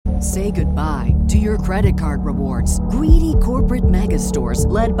Say goodbye to your credit card rewards. Greedy corporate mega stores,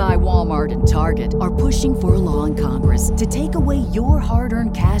 led by Walmart and Target, are pushing for a law in Congress to take away your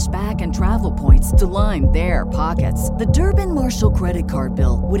hard-earned cash back and travel points to line their pockets. The Durbin-Marshall credit card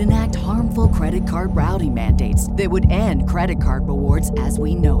bill would enact harmful credit card routing mandates that would end credit card rewards as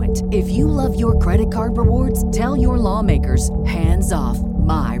we know it. If you love your credit card rewards, tell your lawmakers, hands off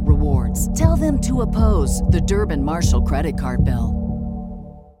my rewards. Tell them to oppose the Durbin-Marshall credit card bill.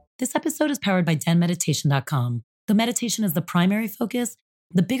 This episode is powered by denmeditation.com. Though meditation is the primary focus,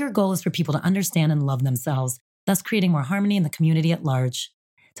 the bigger goal is for people to understand and love themselves, thus creating more harmony in the community at large.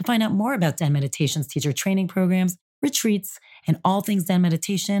 To find out more about Den Meditation's teacher training programs, retreats, and all things Den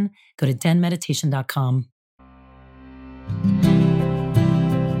Meditation, go to denmeditation.com.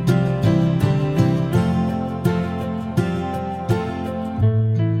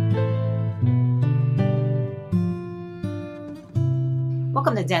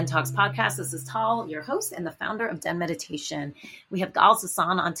 Welcome to Den Talks Podcast. This is Tal, your host and the founder of Den Meditation. We have Gahl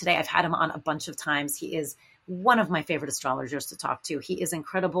Sasson on today. I've had him on a bunch of times. He is one of my favorite astrologers to talk to. He is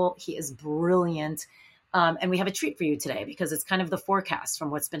incredible. He is brilliant. And we have a treat for you today because it's kind of the forecast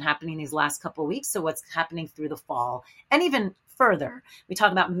from what's been happening these last couple of weeks to what's happening through the fall and even further. We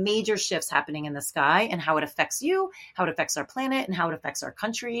talk about major shifts happening in the sky and how it affects you, how it affects our planet, and how it affects our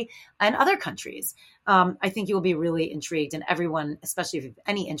country and other countries. I think you will be really intrigued, and everyone, especially if you have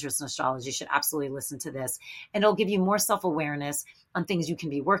any interest in astrology, should absolutely listen to this. And it'll give you more self-awareness on things you can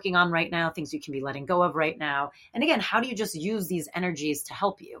be working on right now, things you can be letting go of right now. And again, how do you just use these energies to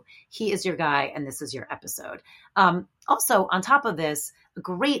help you? He is your guy, and this is your episode. Also, on top of this, a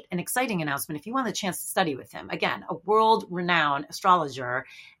great and exciting announcement. If you want the chance to study with him, again, a world-renowned astrologer,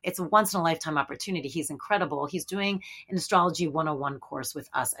 it's a once-in-a-lifetime opportunity. He's incredible. He's doing an Astrology 101 course with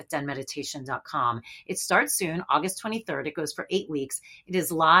us at denmeditation.com. It starts soon, August 23rd. It goes for 8 weeks. It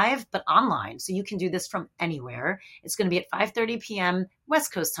is live, but online, so you can do this from anywhere. It's going to be at 5:30 p.m.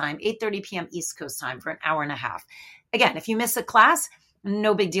 West Coast time, 8:30 p.m. East Coast time for an hour and a half. Again, if you miss a class,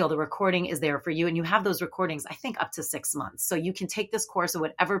 no big deal. The recording is there for you. And you have those recordings, I think, up to 6 months. So you can take this course at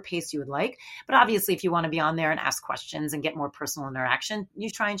whatever pace you would like. But obviously, if you want to be on there and ask questions and get more personal interaction,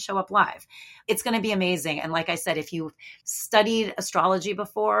 you try and show up live. It's going to be amazing. And like I said, if you've studied astrology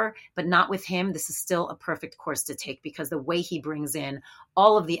before, but not with him, this is still a perfect course to take because the way he brings in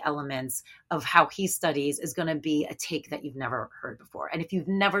all of the elements of how he studies is going to be a take that you've never heard before. And if you've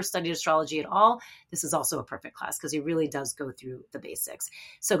never studied astrology at all, this is also a perfect class because he really does go through the basics.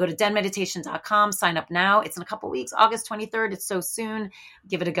 So go to denmeditation.com, sign up now. It's in a couple weeks, August 23rd. It's so soon.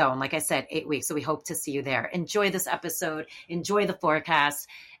 Give it a go. And like I said, 8 weeks. So we hope to see you there. Enjoy this episode. Enjoy the forecast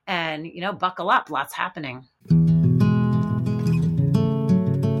and, buckle up. Lots happening.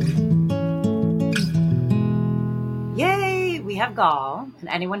 Yay! We have Gahl. And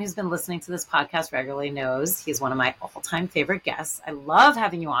anyone who's been listening to this podcast regularly knows he's one of my all-time favorite guests. I love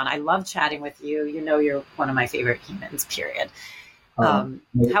having you on. I love chatting with you. You're one of my favorite humans, period.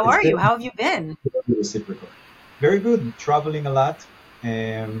 How are you? How have you been? Very good. Traveling a lot.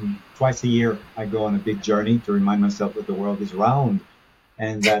 Twice a year, I go on a big journey to remind myself that the world is round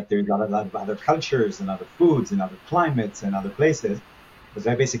and that there's a lot of other cultures and other foods and other climates and other places. Because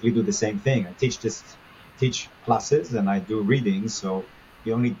I basically do the same thing. I teach classes and I do readings. So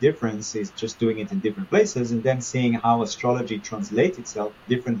the only difference is just doing it in different places and then seeing how astrology translates itself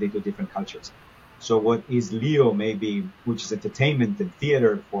differently to different cultures. So what is Leo maybe, which is entertainment and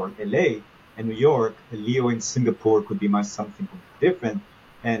theater for LA and New York, Leo in Singapore could be something completely different.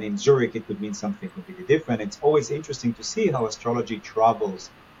 And in Zurich, it could mean something completely different. It's always interesting to see how astrology travels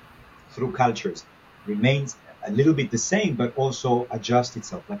through cultures, remains a little bit the same, but also adjusts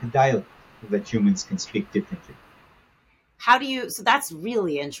itself like a dialect that humans can speak differently. So that's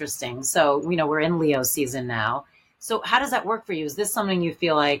really interesting. So, we're in Leo season now. So how does that work for you? Is this something you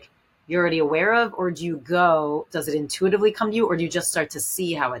feel like you're already aware of, or does it intuitively come to you, or do you just start to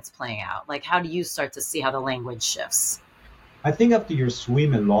see how it's playing out? Like, how do you start to see how the language shifts? I think after you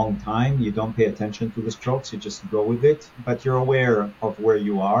swim a long time, you don't pay attention to the strokes, you just go with it, but you're aware of where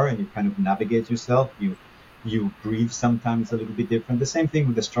you are and you kind of navigate yourself. You breathe sometimes a little bit different. The same thing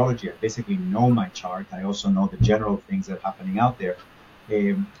with astrology. I basically know my chart. I also know the general things that are happening out there,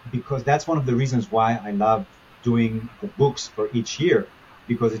 because that's one of the reasons why I love doing the books for each year,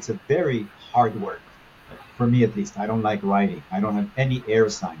 because it's a very hard work. For me, at least, I don't like writing. I don't have any air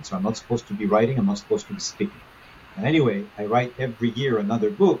sign, so I'm not supposed to be writing. I'm not supposed to be speaking. And anyway, I write every year another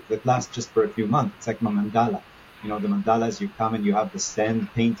book that lasts just for a few months. It's like my mandala. The mandalas, you come and you have the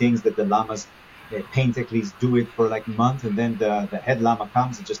sand paintings that the lamas paint, at least do it for like a month, and then the head lama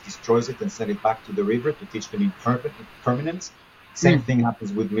comes and just destroys it and sends it back to the river to teach them impermanence. Same thing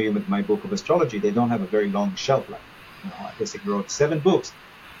happens with me with my book of astrology. They don't have a very long shelf life. I basically wrote 7 books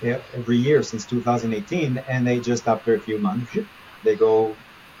every year since 2018, and they just after a few months they go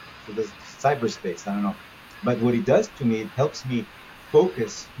to the cyberspace. I don't know, but what it does to me, it helps me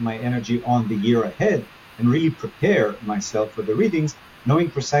focus my energy on the year ahead and really prepare myself for the readings,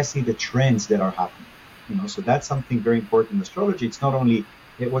 knowing precisely the trends that are happening. So that's something very important in astrology. It's not only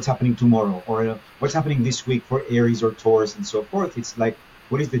what's happening tomorrow or what's happening this week for Aries or Taurus and so forth. It's like,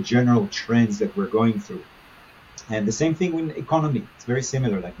 what is the general trends that we're going through? And the same thing with economy. It's very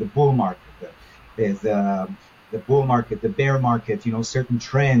similar, like the bull market, the bull market, the bear market, certain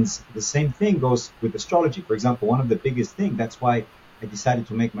trends. The same thing goes with astrology. For example, one of the biggest things, that's why I decided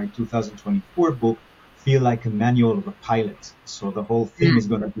to make my 2024 book feel like a manual of a pilot. So the whole thing is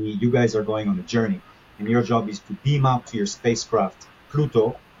going to be, you guys are going on a journey, and your job is to beam up to your spacecraft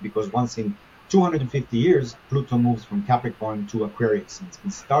Pluto, because once in 250 years, Pluto moves from Capricorn to Aquarius. And it's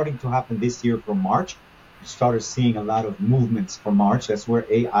been starting to happen this year from March. You started seeing a lot of movements for March. That's where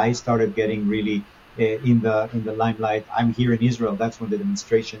AI started getting really in the limelight. I'm here in Israel. That's when the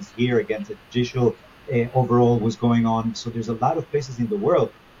demonstrations here against the judicial overall was going on. So there's a lot of places in the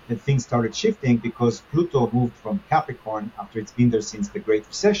world that things started shifting because Pluto moved from Capricorn, after it's been there since the Great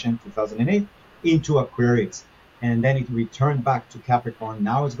Recession, 2008, into Aquarius. And then it returned back to Capricorn.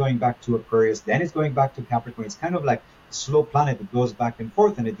 Now it's going back to Aquarius. Then it's going back to Capricorn. It's kind of like a slow planet that goes back and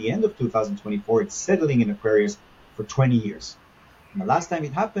forth. And at the end of 2024, it's settling in Aquarius for 20 years. And the last time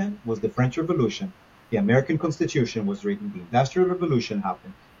it happened was the French Revolution. The American Constitution was written. The Industrial Revolution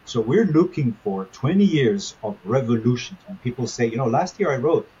happened. So we're looking for 20 years of revolutions. And people say, last year I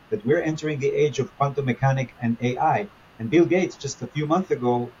wrote that we're entering the age of quantum mechanics and AI. And Bill Gates just a few months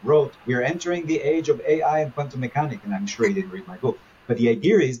ago wrote, we're entering the age of AI and quantum mechanics. And I'm sure he didn't read my book. But the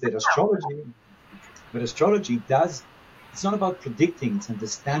idea is that astrology does, it's not about predicting, it's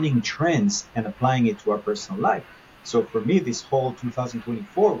understanding trends and applying it to our personal life. So for me, this whole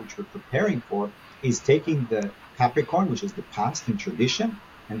 2024, which we're preparing for, is taking the Capricorn, which is the past and tradition,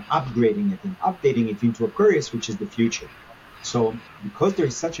 and upgrading it and updating it into Aquarius, which is the future. So because there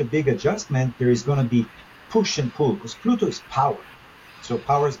is such a big adjustment, there is going to be push and pull, because Pluto is power. So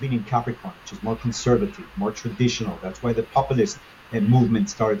power has been in Capricorn, which is more conservative, more traditional. That's why the populist movement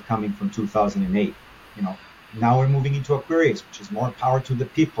started coming from 2008. Now we're moving into Aquarius, which is more power to the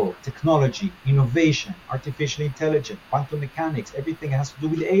people, technology, innovation, artificial intelligence, quantum mechanics, everything has to do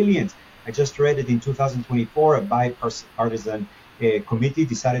with aliens. I just read it in 2024, a bipartisan committee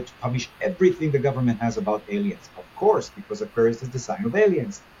decided to publish everything the government has about aliens. Of course, because Aquarius is the sign of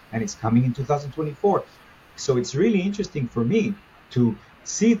aliens, and it's coming in 2024. So it's really interesting for me to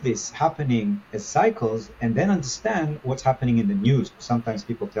see this happening as cycles and then understand what's happening in the news. Sometimes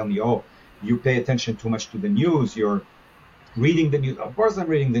people tell me, oh, you pay attention too much to the news, you're reading the news. Of course I'm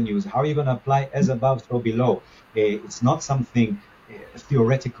reading the news. How are you going to apply as above, so below? It's not something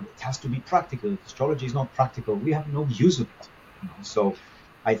theoretical. It has to be practical. Astrology is not practical. We have no use of it. So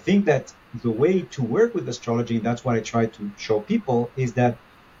I think that the way to work with astrology, and that's what I try to show people, is that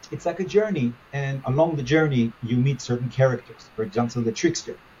it's like a journey, and along the journey you meet certain characters. For example, the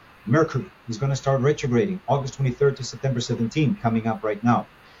trickster, Mercury, is going to start retrograding August 23rd to September 17th, coming up right now.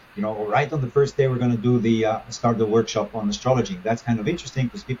 Right on the first day we're going to do start the workshop on astrology. That's kind of interesting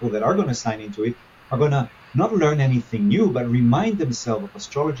because people that are going to sign into it are going to not learn anything new, but remind themselves of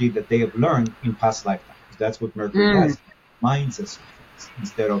astrology that they have learned in past lifetimes. That's what Mercury does. It reminds us of things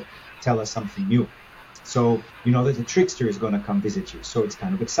instead of tell us something new. So, that the trickster is going to come visit you. So it's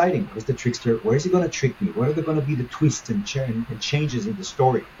kind of exciting. What is the trickster? Where is he going to trick me? What are going to be the twists and changes in the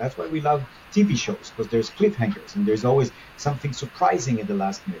story? That's why we love TV shows, because there's cliffhangers and there's always something surprising at the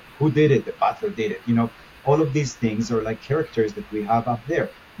last minute. Who did it? The butler did it. All of these things are like characters that we have up there.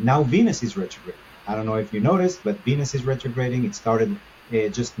 Now Venus is retrograding. I don't know if you noticed, but Venus is retrograding. It started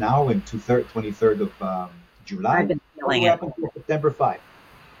just now in 23rd of July. I've been feeling up until September 5.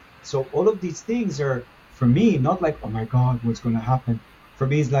 So all of these things are, for me, not like, oh my God, what's going to happen? For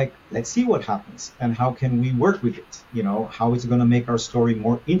me, it's like, let's see what happens and how can we work with it? How is it going to make our story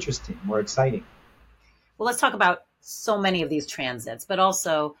more interesting, more exciting? Well, let's talk about so many of these transits, but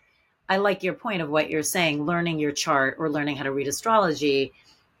also I like your point of what you're saying. Learning your chart or learning how to read astrology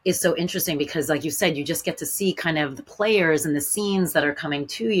is so interesting because, like you said, you just get to see kind of the players and the scenes that are coming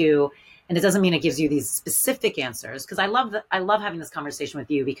to you. And it doesn't mean it gives you these specific answers, because I love having this conversation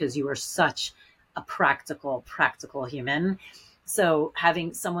with you because you are such a practical human. So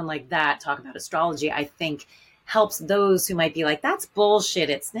having someone like that talk about astrology, I think helps those who might be like, that's bullshit.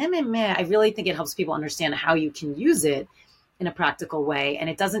 It's meh, meh, meh. I really think it helps people understand how you can use it in a practical way. And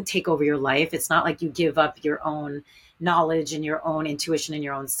it doesn't take over your life. It's not like you give up your own knowledge and your own intuition and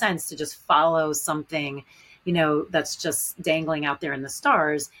your own sense to just follow something, that's just dangling out there in the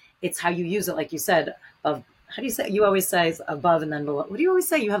stars. It's how you use it. Like you said, how do you say, you always say above and then below. What do you always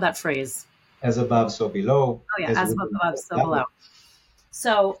say? You have that phrase. As above, so below. Oh yeah. As above, so below.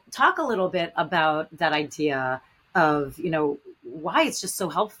 So talk a little bit about that idea of, why it's just so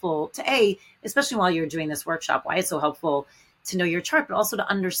helpful to especially while you're doing this workshop, why it's so helpful to know your chart, but also to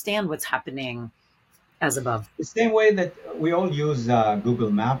understand what's happening as above. The same way that we all use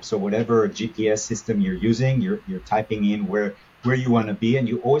Google Maps or whatever GPS system you're using, you're typing in where you want to be, and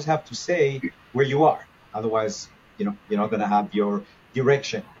you always have to say where you are. Otherwise, you're not going to have your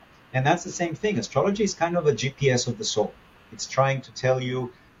direction. And that's the same thing. Astrology is kind of a GPS of the soul. It's trying to tell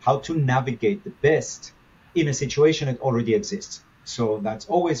you how to navigate the best in a situation that already exists. So that's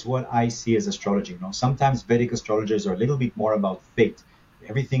always what I see as astrology. Sometimes Vedic astrologers are a little bit more about fate.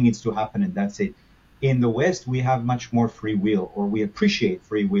 Everything needs to happen and that's it. In the West, we have much more free will, or we appreciate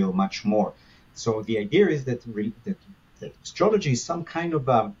free will much more. So the idea is that astrology is some kind of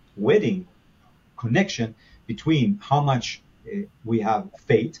a wedding connection between how much we have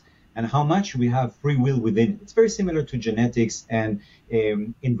fate and how much we have free will within it. It's very similar to genetics and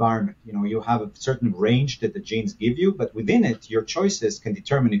environment. You have a certain range that the genes give you, but within it, your choices can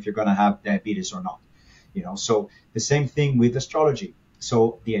determine if you're going to have diabetes or not. So the same thing with astrology.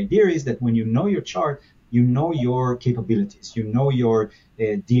 So the idea is that when you know your chart, you know your capabilities, you know your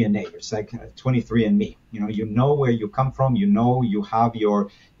DNA. It's like 23andMe. You know where you come from, you have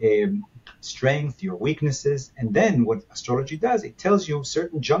your strength, your weaknesses. And then what astrology does, it tells you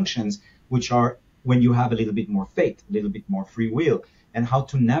certain junctions, which are when you have a little bit more fate, a little bit more free will, and how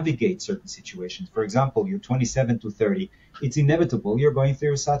to navigate certain situations. For example, you're 27 to 30. It's inevitable. You're going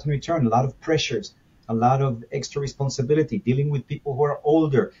through a Saturn return, a lot of pressures, a lot of extra responsibility, dealing with people who are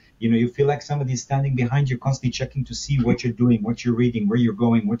older. You feel like somebody's standing behind you, constantly checking to see what you're doing, what you're reading, where you're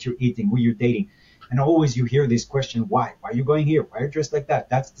going, what you're eating, who you're dating. And always you hear this question, why? Why are you going here? Why are you dressed like that?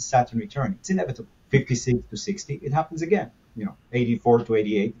 That's the Saturn return. It's inevitable. 56 to 60, it happens again. 84 to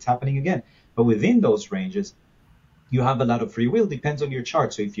 88, it's happening again. But within those ranges, you have a lot of free will, depends on your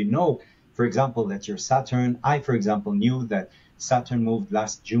chart. So if you know, for example, that your Saturn, I, for example, knew that Saturn moved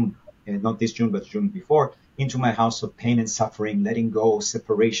last June, not this June, but June before, into my house of pain and suffering, letting go,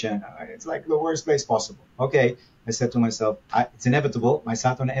 separation. It's like the worst place possible. Okay, I said to myself, it's inevitable. My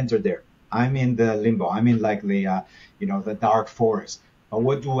Saturn entered there. I'm in the limbo. I'm in like the, the dark forest. But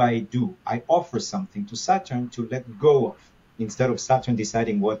what do? I offer something to Saturn to let go of. Instead of Saturn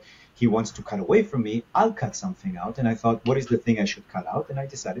deciding what he wants to cut away from me, I'll cut something out. And I thought, what is the thing I should cut out? And I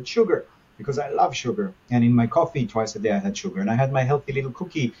decided sugar, because I love sugar. And in my coffee twice a day, I had sugar. And I had my healthy little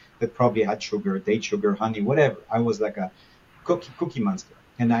cookie that probably had sugar, date sugar, honey, whatever. I was like a cookie monster.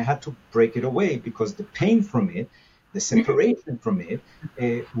 And I had to break it away because the pain from it, the separation from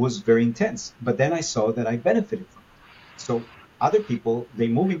it was very intense. But then I saw that I benefited from it. So other people, they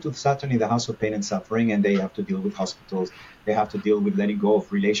move into Saturn in the house of pain and suffering, and they have to deal with hospitals. They have to deal with letting go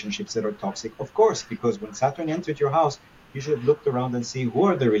of relationships that are toxic. Of course, because when Saturn entered your house, you should have looked around and see who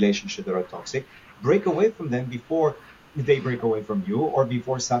are the relationships that are toxic. Break away from them before they break away from you, or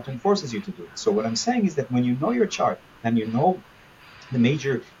before Saturn forces you to do it. So what I'm saying is that when you know your chart and you know the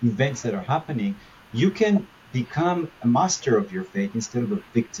major events that are happening, you can become a master of your fate instead of a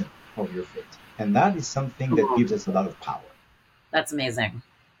victim of your fate. And that is something that gives us a lot of power. That's amazing.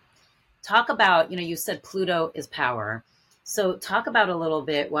 Talk about, you said Pluto is power. So talk about a little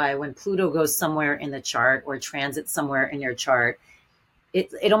bit why when Pluto goes somewhere in the chart or transits somewhere in your chart,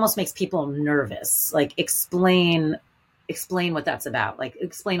 it almost makes people nervous. Like explain what that's about. Like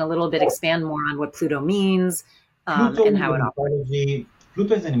explain a little bit, expand more on what Pluto means and how it operates.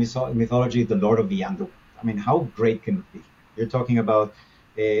 Pluto is in mythology the Lord of the Underworld. I mean, how great can it be? You're talking about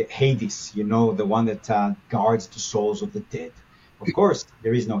Hades, the one that guards the souls of the dead. Of course,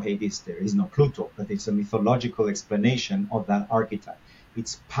 there is no Hades, there is no Pluto, but it's a mythological explanation of that archetype.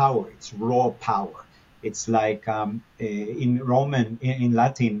 It's power, it's raw power. It's like in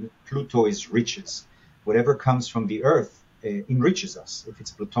Latin, Pluto is riches. Whatever comes from the earth enriches us. If it's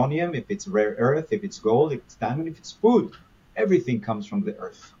plutonium, if it's rare earth, if it's gold, if it's diamond, if it's food, everything comes from the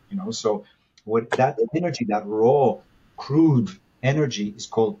earth. So what that energy, that raw, crude energy is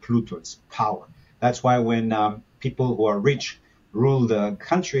called Pluto. It's power. That's why when people who are rich rule the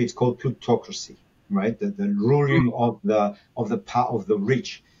country, it's called plutocracy, right? The ruling of the power of the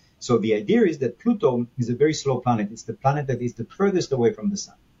rich. So the idea is that Pluto is a very slow planet. It's the planet that is the furthest away from the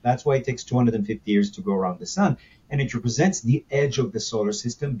sun. That's why it takes 250 years to go around the sun. And it represents the edge of the solar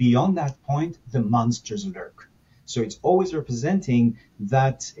system. Beyond that point, the monsters lurk. So it's always representing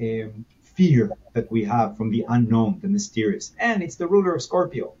that fear that we have from the unknown, the mysterious. And it's the ruler of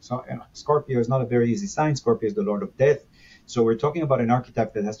Scorpio. So Scorpio is not a very easy sign. Scorpio is the lord of death. So we're talking about an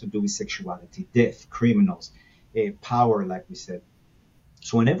archetype that has to do with sexuality, death, criminals, power, like we said.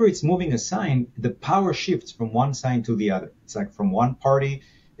 So whenever it's moving a sign, the power shifts from one sign to the other. It's like from one party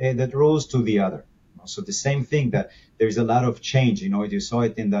that rules to the other. So the same thing, that there's a lot of change. You saw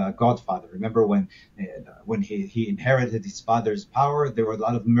it in The Godfather. Remember when he inherited his father's power, there were a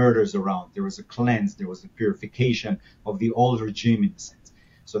lot of murders around. There was a cleanse. There was a purification of the old regime, in a sense.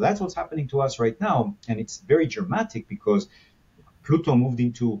 So that's what's happening to us right now. And it's very dramatic because Pluto moved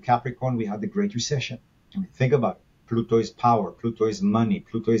into Capricorn. We had the Great Recession. I mean, think about it. Pluto is power. Pluto is money.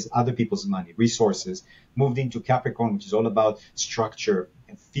 Pluto is other people's money, resources. Moved into Capricorn, which is all about structure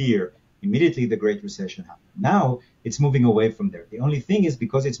and fear. Immediately, the Great Recession happened. Now, it's moving away from there. The only thing is,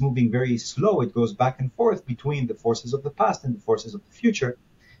 because it's moving very slow, it goes back and forth between the forces of the past and the forces of the future.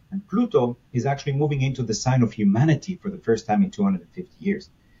 And Pluto is actually moving into the sign of humanity for the first time in 250 years.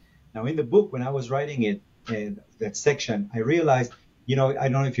 Now, in the book, when I was writing it, that section, I realized, I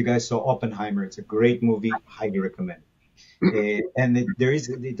don't know if you guys saw Oppenheimer. It's a great movie, highly recommended. There is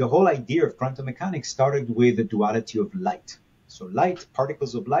the whole idea of quantum mechanics started with the duality of light. So light,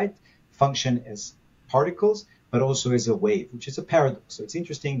 particles of light, function as particles, but also as a wave, which is a paradox. So it's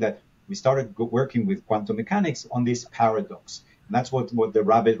interesting that we started working with quantum mechanics on this paradox. And that's what the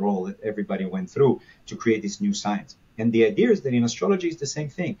rabbit hole that everybody went through to create this new science. And the idea is that in astrology is the same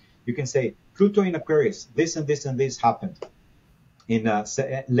thing. You can say Pluto in Aquarius, this and this and this happened in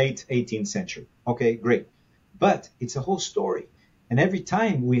late 18th century. Okay, great. But it's a whole story. And every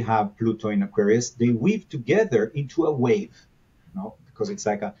time we have Pluto in Aquarius, they weave together into a wave, because it's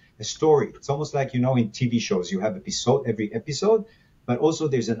like a story. It's almost like, in TV shows, you have every episode, but also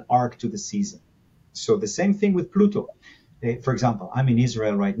there's an arc to the season. So the same thing with Pluto. For example, I'm in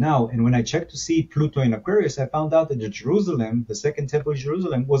Israel right now, and when I checked to see Pluto in Aquarius, I found out that the Second Temple of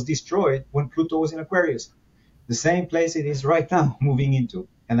Jerusalem, was destroyed when Pluto was in Aquarius. The same place it is right now, moving into.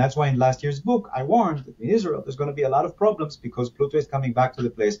 And that's why in last year's book, I warned that in Israel, there's going to be a lot of problems because Pluto is coming back to the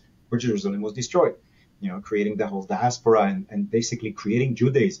place where Jerusalem was destroyed, creating the whole diaspora and basically creating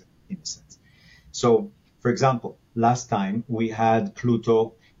Judaism in a sense. So, for example, last time we had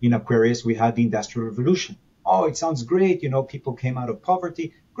Pluto in Aquarius, we had the Industrial Revolution. Oh, it sounds great. People came out of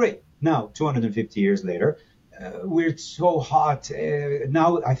poverty. Great. Now, 250 years later, we're so hot.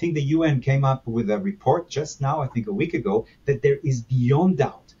 Now, I think the UN came up with a report just now, I think a week ago, that there is beyond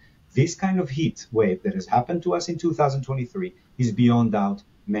doubt this kind of heat wave that has happened to us in 2023 is beyond doubt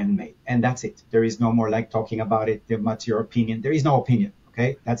man-made. And that's it. There is no more talking about it. What's your opinion? There is no opinion.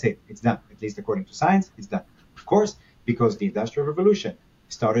 Okay, that's it. It's done. At least according to science, it's done. Of course, because the Industrial Revolution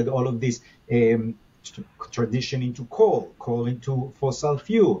started all of this tradition into coal into fossil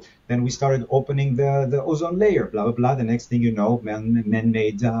fuel. Then we started opening the ozone layer, blah, blah, blah. The next thing you know,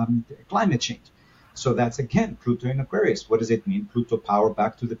 man-made climate change. So that's, again, Pluto in Aquarius. What does it mean? Pluto power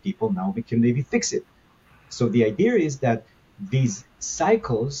back to the people. Now we can maybe fix it. So the idea is that these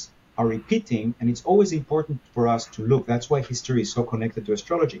cycles are repeating, and it's always important for us to look. That's why history is so connected to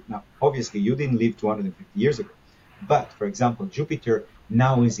astrology. Now, obviously, you didn't live 250 years ago. But, for example, Jupiter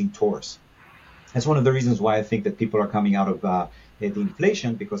now is in Taurus. That's one of the reasons why I think that people are coming out of the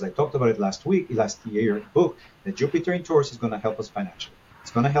inflation, because I talked about it last year book, that Jupiter in Taurus is going to help us financially.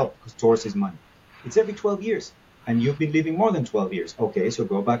 It's going to help because Taurus is money. It's every 12 years. And you've been living more than 12 years. Okay, so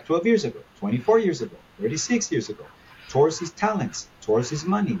go back 12 years ago, 24 years ago, 36 years ago. Taurus is talents. Taurus is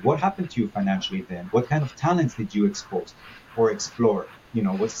money. What happened to you financially then? What kind of talents did you expose or explore?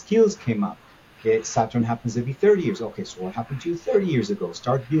 What skills came up? Saturn happens every 30 years. Okay, so what happened to you 30 years ago?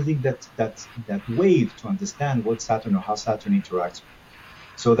 Start building that wave to understand what Saturn or how Saturn interacts.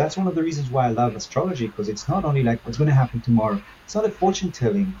 So that's one of the reasons why I love astrology, because it's not only like what's going to happen tomorrow. It's not a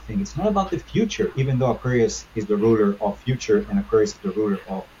fortune-telling thing. It's not about the future, even though Aquarius is the ruler of future and Aquarius is the ruler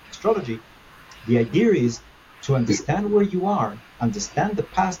of astrology. The idea is to understand where you are, understand the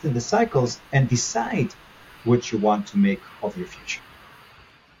past and the cycles, and decide what you want to make of your future.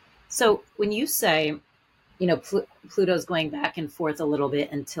 So when you say, Pluto's going back and forth a little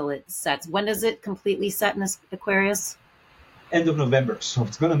bit until it sets, when does it completely set in Aquarius? End of November. So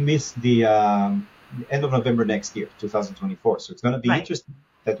it's going to miss the end of November next year, 2024. So it's going to be interesting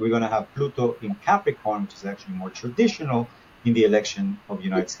that we're going to have Pluto in Capricorn, which is actually more traditional in the election of the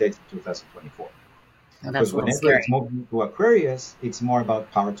United States in 2024. Because whenever it's moving to Aquarius, it's more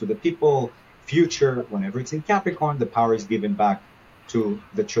about power to the people, future. Whenever it's in Capricorn, the power is given back to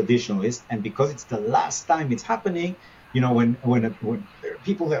the traditionalist. And because it's the last time it's happening, when there are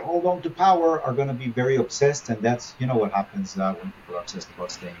people that hold on to power are going to be very obsessed. And that's, what happens when people are obsessed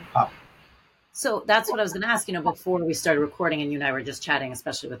about staying in power. So that's what I was going to ask, before we started recording, and you and I were just chatting,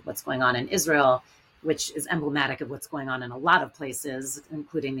 especially with what's going on in Israel, which is emblematic of what's going on in a lot of places,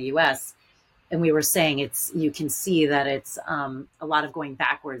 including the US. And we were saying you can see that it's a lot of going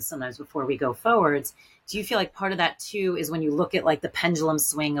backwards sometimes before we go forwards. Do you feel like part of that too is when you look at like the pendulum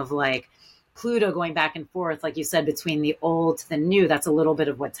swing of like Pluto going back and forth, like you said, between the old to the new? That's a little bit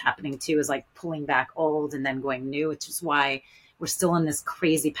of what's happening too, is like pulling back old and then going new, which is why we're still in this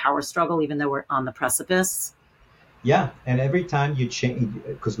crazy power struggle, even though we're on the precipice. Yeah, and every time you change,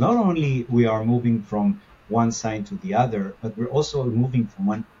 because not only we are moving from one sign to the other, but we're also moving from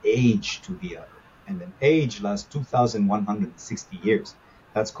one age to the other. And an age lasts 2,160 years.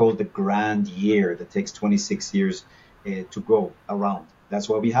 That's called the grand year that takes 26 years to go around. That's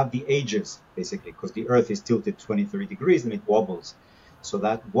why we have the ages, basically, because the Earth is tilted 20, 30 degrees and it wobbles. So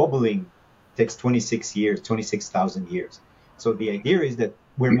that wobbling takes 26 years, 26,000 years. So the idea is that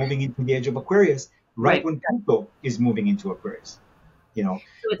we're moving into the age of Aquarius right when Pluto is moving into Aquarius. So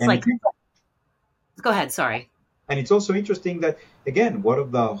it's like, go ahead, sorry. And it's also interesting that, again, what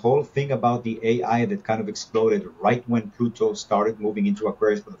of the whole thing about the AI that kind of exploded right when Pluto started moving into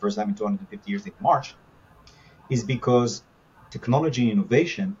Aquarius for the first time in 250 years in March is because technology and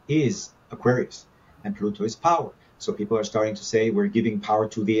innovation is Aquarius and Pluto is power. So people are starting to say we're giving power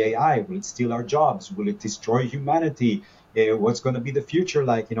to the AI. Will it steal our jobs? Will it destroy humanity? What's going to be the future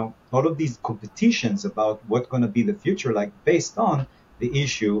like? All of these competitions about what's going to be the future like based on the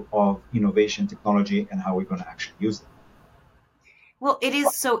issue of innovation, technology, and how we're going to actually use it. Well, it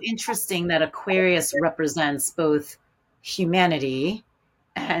is so interesting that Aquarius represents both humanity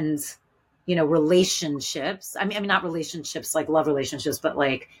and, relationships. I mean, not relationships like love relationships, but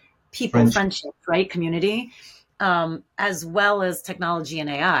like people, friendships, right? Community, as well as technology and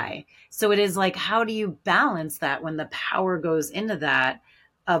AI. So it is like, how do you balance that when the power goes into that,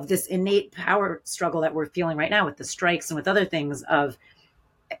 of this innate power struggle that we're feeling right now with the strikes and with other things of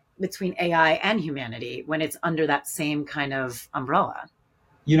between AI and humanity when it's under that same kind of umbrella?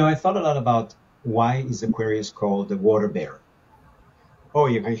 I thought a lot about why is Aquarius called the water bear? Oh,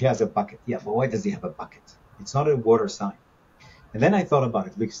 he has a bucket. Yeah, but why does he have a bucket? It's not a water sign. And then I thought about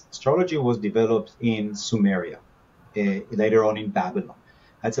it. Because astrology was developed in Sumeria, later on in Babylon.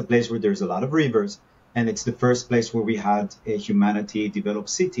 That's a place where there's a lot of rivers. And it's the first place where we had humanity develop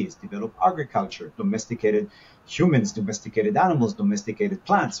cities, develop agriculture, domesticated humans, domesticated animals, domesticated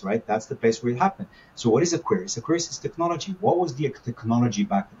plants, right? That's the place where it happened. So what is Aquarius? Aquarius is technology. What was the technology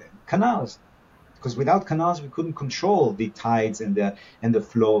back then? Canals. Because without canals, we couldn't control the tides and the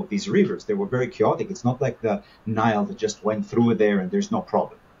flow of these rivers. They were very chaotic. It's not like the Nile that just went through there and there's no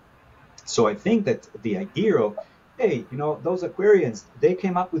problem. So I think that the idea of, hey, those Aquarians, they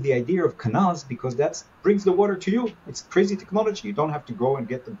came up with the idea of canals because that brings the water to you. It's crazy technology. You don't have to go and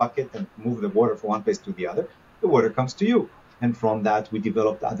get the bucket and move the water from one place to the other. The water comes to you. And from that, we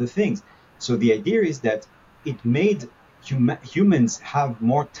developed other things. So the idea is that it made humans have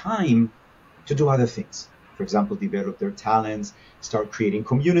more time to do other things. For example, develop their talents, start creating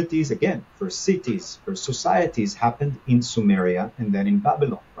communities. Again, first cities, first societies happened in Sumeria and then in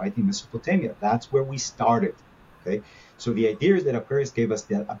Babylon, right, in Mesopotamia. That's where we started. Okay, so the idea is that Aquarius gave us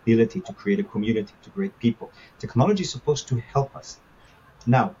the ability to create a community, to create people. Technology is supposed to help us.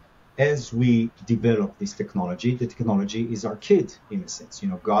 Now, as we develop this technology, the technology is our kid, in a sense.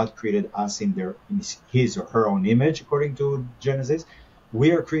 God created us in his or her own image, according to Genesis.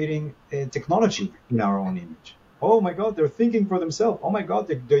 We are creating technology in our own image. Oh my God, they're thinking for themselves. Oh my God,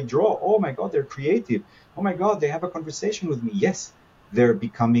 they draw. Oh my God, they're creative. Oh my God, they have a conversation with me. Yes, they're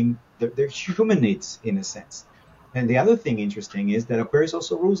humanoids, in a sense. And the other thing interesting is that Aquarius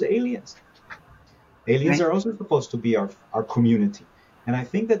also rules aliens. Aliens are also supposed to be our community. And I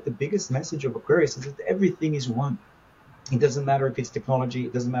think that the biggest message of Aquarius is that everything is one. It doesn't matter if it's technology.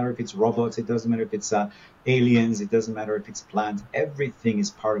 It doesn't matter if it's robots. It doesn't matter if it's aliens. It doesn't matter if it's plants. Everything is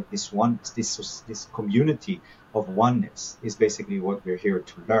part of this community of oneness is basically what we're here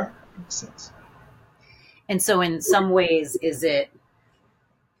to learn, in a sense. And so in some ways, is it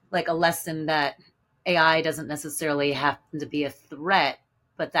like a lesson that AI doesn't necessarily have to be a threat,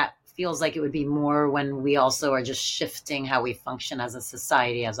 but that feels like it would be more when we also are just shifting how we function as a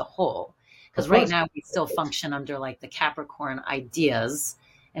society as a whole? Because right now we still function under like the Capricorn ideas.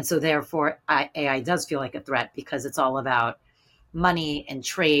 And so therefore AI does feel like a threat because it's all about money and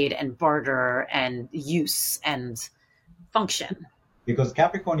trade and barter and use and function. Because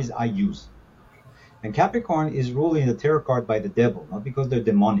Capricorn is I use. And Capricorn is ruled in the tarot card by the devil, not because they're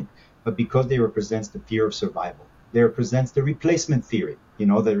demonic, but because they represent the fear of survival. They represent the replacement theory,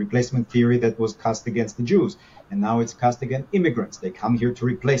 the replacement theory that was cast against the Jews. And now it's cast against immigrants. They come here to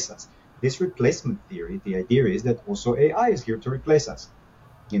replace us. this replacement theory, the idea is that also AI is here to replace us.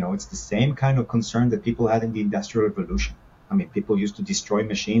 It's the same kind of concern that people had in the Industrial Revolution. I mean, people used to destroy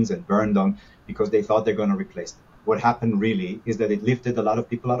machines and burn them because they thought they're going to replace them. What happened really is that it lifted a lot of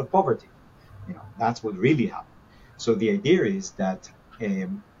people out of poverty. That's what really happened. So the idea is that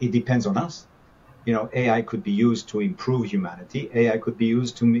it depends on us. AI could be used to improve humanity. AI could be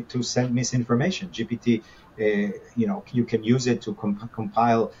used to send misinformation. GPT, you can use it to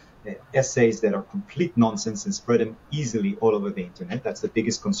compile essays that are complete nonsense and spread them easily all over the internet. That's the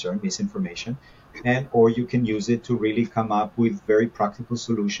biggest concern, misinformation. Or you can use it to really come up with very practical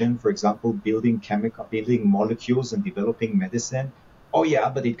solution. For example, building molecules and developing medicine. Oh yeah,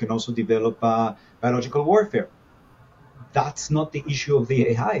 but it can also develop biological warfare. That's not the issue of the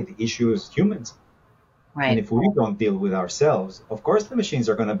AI. The issue is humans. Right. And if we don't deal with ourselves, of course the machines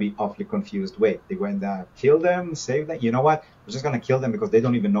are going to be awfully confused. Wait, they went kill them, save them. You know what? We're just going to kill them because they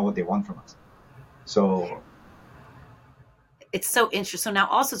don't even know what they want from us. So it's so interesting. So now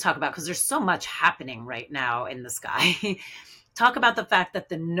also talk about, because there's so much happening right now in the sky. Talk about the fact that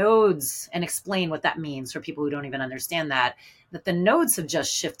the nodes, and explain what that means for people who don't even understand that the nodes have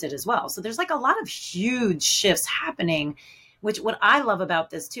just shifted as well. So there's like a lot of huge shifts happening, which what I love about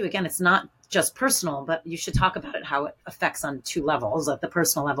this too, again, it's not just personal, but you should talk about it, how it affects on two levels, at the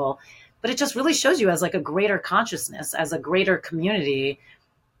personal level, but it just really shows you as like a greater consciousness, as a greater community,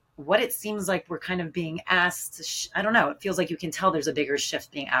 what it seems like we're kind of being asked. I don't know. It feels like you can tell there's a bigger shift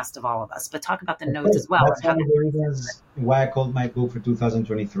being asked of all of us, but talk about the nodes as well. That's one of the reasons why I called my book for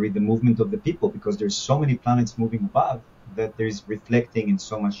 2023, The Movement of the People, because there's so many planets moving above that there's reflecting in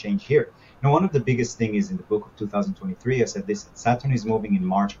so much change here. Now, one of the biggest things is in the book of 2023, I said this, Saturn is moving in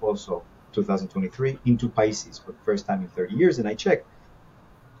March also, 2023, into Pisces for the first time in 30 years. And I checked.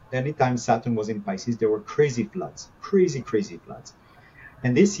 Anytime Saturn was in Pisces, there were crazy floods.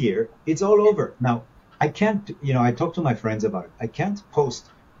 And this year, it's all over. Now, I can't, I talked to my friends about it. I can't post.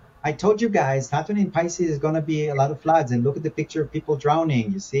 I told you guys, Saturn in Pisces is going to be a lot of floods. And look at the picture of people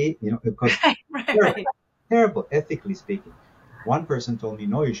drowning, you see? Because terrible, ethically speaking. One person told me,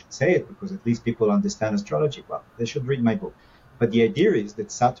 no, you should say it because at least people understand astrology. Well, they should read my book. But the idea is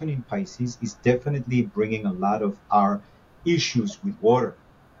that Saturn in Pisces is definitely bringing a lot of our issues with water.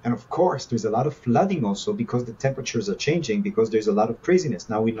 And of course, there's a lot of flooding also because the temperatures are changing, because there's a lot of craziness.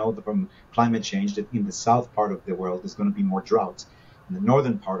 Now we know from climate change that in the south part of the world, there's going to be more droughts. In the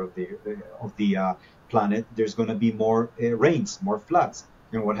northern part of the planet, there's going to be more rains, more floods.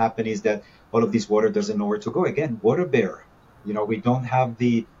 What happened is that all of this water doesn't know where to go. Again, water bearer. We don't have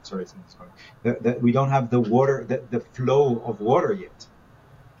the we don't have the water, the flow of water yet.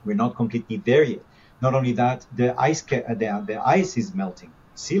 We're not completely there yet. Not only that, the ice is melting.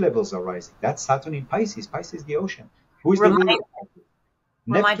 Sea levels are rising. That's Saturn in Pisces. Pisces, the ocean. Who is the ruler?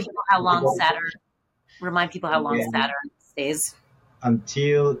 Remind people how long Saturn stays.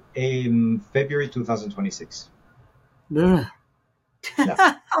 Until February 2026. Ugh.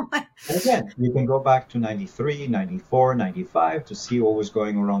 Yeah. And again, you can go back to 93, 94, 95 to see what was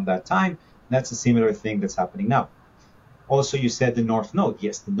going around that time. That's a similar thing that's happening now. Also, you said the North Node.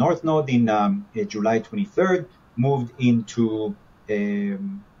 Yes, the North Node in July 23rd moved into,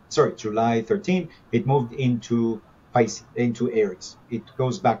 July 13th, it moved into Pisces, into Aries. It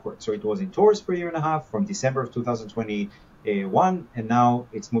goes backwards. So it was in Taurus for a year and a half from December of 2021, and now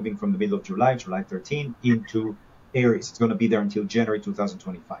it's moving from the middle of July 13, into Aries. It's going to be there until January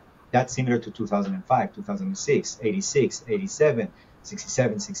 2025. That's similar to 2005, 2006, 86, 87,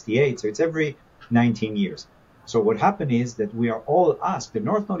 67, 68. So it's every 19 years. So what happened is that we are all asked, the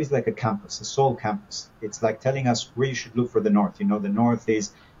North Node is like a campus, a soul campus. It's like telling us where you should look for the North. The North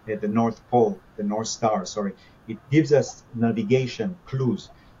is the North Pole, the North Star, It gives us navigation clues.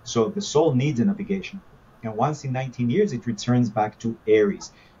 So the soul needs a navigation. And once in 19 years, it returns back to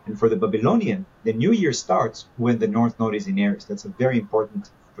Aries. And for the Babylonian, the new year starts when the North Node is in Aries. That's very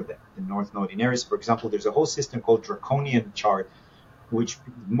important for them, the North Node in Aries. For example, there's a whole system called Draconian chart, which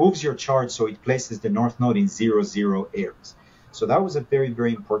moves your chart so it places the North Node in 00 Aries. So that was a very,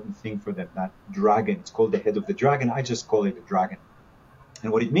 very important thing for them, that dragon. It's called the head of the dragon. I just call it a dragon.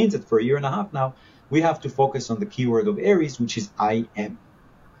 And what it means that for a year and a half now, we have to focus on the keyword of Aries, which is I am.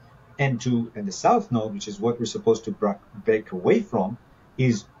 And the South Node, which is what we're supposed to break away from,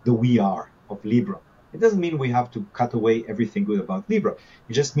 is the we are of Libra. It doesn't mean we have to cut away everything good about Libra.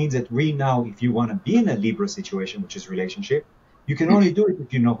 It just means that we now, if you want to be in a Libra situation, which is relationship, you can only do it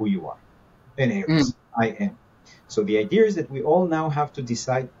if you know who you are. And Aries, I am. So the idea is that we all now have to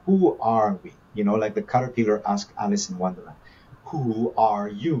decide, who are we? Like the caterpillar asked Alice in Wonderland, who are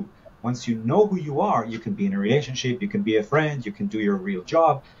you? Once you know who you are, you can be in a relationship, you can be a friend, you can do your real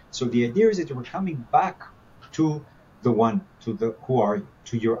job. So the idea is that we're coming back to the one, to the who are you,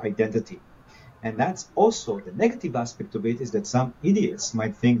 to your identity. And that's also the negative aspect of it, is that some idiots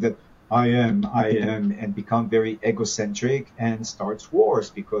might think that I am, and become very egocentric and starts wars,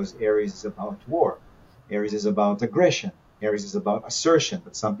 because Aries is about war. Aries is about aggression. Aries is about assertion,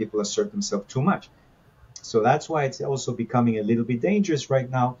 but some people assert themselves too much. So that's why it's also becoming a little bit dangerous right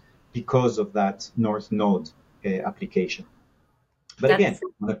now, because of that North Node application. But again, That's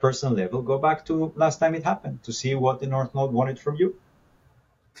on a personal level, go back to last time it happened to see what the North Node wanted from you.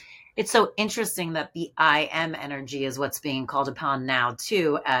 it's so interesting that the I am energy is what's being called upon now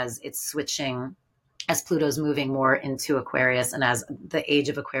too, as it's switching, as Pluto's moving more into Aquarius and as the age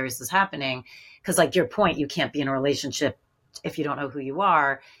of Aquarius is happening. Because like your point, you can't be in a relationship if you don't know who you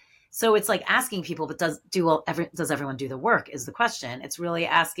are. So it's like asking people, but does everyone do the work is the question. It's really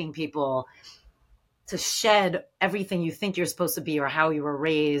asking people to shed everything you think you're supposed to be, or how you were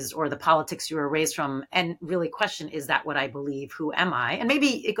raised, or the politics you were raised from, and really question, is that what I believe? Who am I? And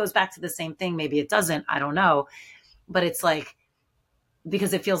maybe it goes back to the same thing, maybe it doesn't, I don't know. But it's like,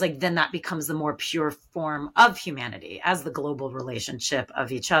 because it feels like then that becomes the more pure form of humanity as the global relationship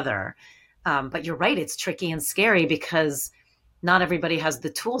of each other. But you're right, it's tricky and scary because not everybody has the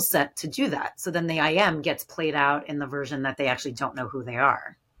tool set to do that. So then the I am gets played out in the version that they actually don't know who they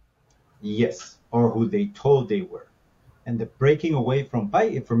are. Yes, or who they told they were. And the breaking away from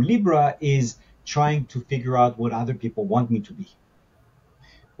Libra is trying to figure out what other people want me to be,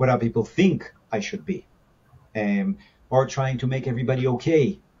 what other people think I should be, or trying to make everybody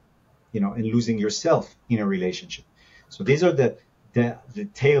okay, and losing yourself in a relationship. So these are the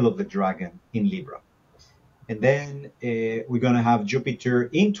tail of the dragon in Libra. And then we're going to have Jupiter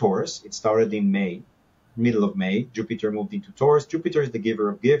in Taurus. It started in May, middle of May. Jupiter moved into Taurus. Jupiter is the giver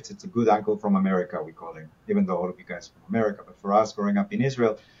of gifts. It's a good uncle from America, we call him, even though all of you guys are from America. But for us, growing up in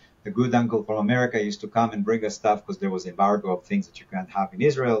Israel, the good uncle from America used to come and bring us stuff because there was embargo of things that you can't have in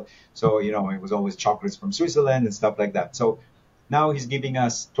Israel. So, it was always chocolates from Switzerland and stuff like that. So now he's giving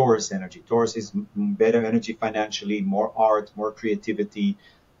us Taurus energy. Taurus is better energy financially, more art, more creativity,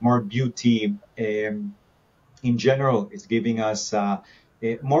 more beauty. In general, it's giving us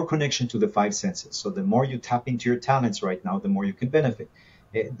more connection to the five senses. So the more you tap into your talents right now, the more you can benefit.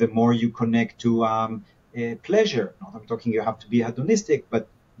 The more you connect to pleasure. Not I'm talking you have to be hedonistic, but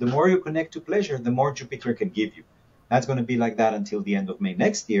the more you connect to pleasure, the more Jupiter can give you. That's going to be like that until the end of May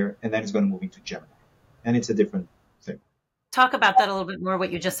next year, and then it's going to move into Gemini. And it's a different thing. Talk about that a little bit more,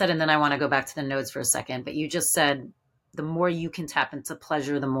 what you just said, and then I want to go back to the nodes for a second. But you just said the more you can tap into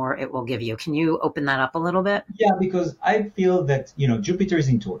pleasure, the more it will give you. Can you open that up a little bit? Yeah, because I feel that, Jupiter is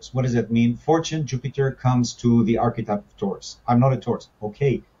in Taurus. What does that mean? Fortune, Jupiter comes to the archetype of Taurus. I'm not a Taurus.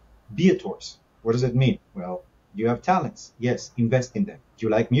 Okay, be a Taurus. What does it mean? Well, you have talents. Yes, invest in them. Do you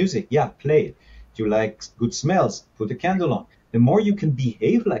like music? Yeah, play it. Do you like good smells? Put a candle on. The more you can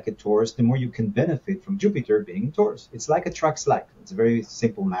behave like a Taurus, the more you can benefit from Jupiter being in Taurus. It's like a truck slide. It's a very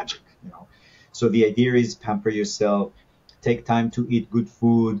simple magic, So the idea is pamper yourself, take time to eat good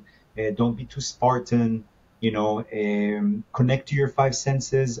food, don't be too Spartan, connect to your five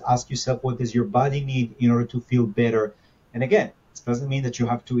senses, ask yourself what does your body need in order to feel better. And again, it doesn't mean that you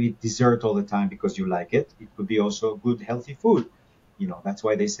have to eat dessert all the time because you like it. It could be also good, healthy food. That's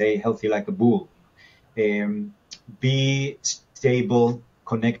why they say healthy like a bull. Be stable,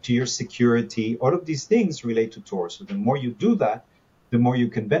 connect to your security. All of these things relate to Taurus. So the more you do that, the more you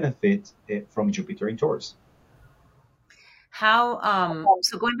can benefit from Jupiter in Taurus.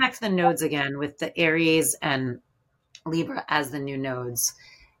 So going back to the nodes again with the Aries and Libra as the new nodes,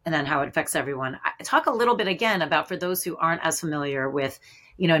 and then how it affects everyone. Talk a little bit again about, for those who aren't as familiar with,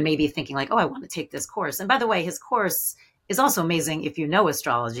 and maybe thinking like, oh, I want to take this course. And by the way, his course is also amazing if you know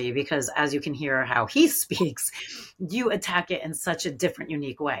astrology, because as you can hear how he speaks, you attack it in such a different,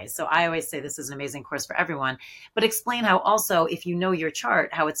 unique way. So I always say this is an amazing course for everyone, but explain how also, if you know your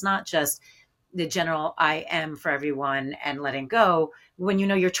chart, how it's not just the general I am for everyone and letting go. When you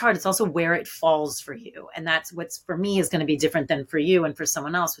know your chart, it's also where it falls for you. And that's what's, for me, is going to be different than for you and for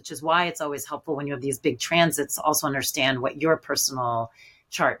someone else, which is why it's always helpful when you have these big transits to also understand what your personal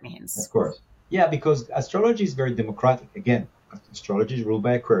chart means. Of course. Yeah, because astrology is very democratic. Again, astrology is ruled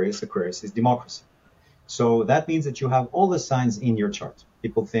by Aquarius. Aquarius is democracy. So that means that you have all the signs in your chart.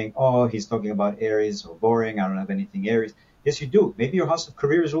 People think, oh, he's talking about Aries, or boring, I don't have anything Aries. Yes, you do. Maybe your house of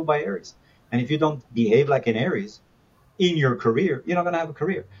career is ruled by Aries. And if you don't behave like an Aries in your career, you're not going to have a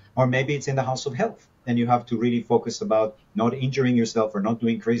career. Or maybe it's in the house of health. and you have to really focus about not injuring yourself or not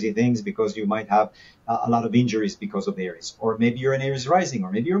doing crazy things because you might have a lot of injuries because of Aries. Or maybe you're in Aries rising,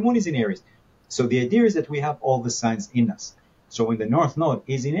 or maybe your moon is in Aries. So the idea is that we have all the signs in us. So when the North Node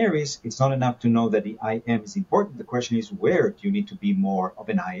is in Aries, it's not enough to know that the I am is important. The question is, where do you need to be more of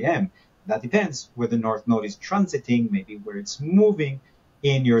an I am? That depends where the North Node is transiting, maybe where it's moving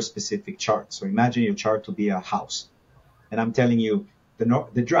in your specific chart. So imagine your chart to be a house. And I'm telling you,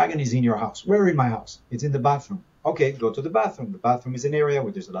 the dragon is in your house. Where in my house? It's in the bathroom. Okay, go to the bathroom. The bathroom is an area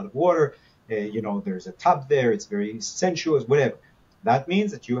where there's a lot of water. There's a tub there. It's very sensuous, whatever. That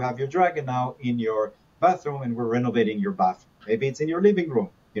means that you have your dragon now in your bathroom, and we're renovating your bathroom. Maybe it's in your living room.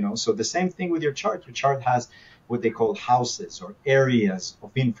 So the same thing with your chart. Your chart has what they call houses or areas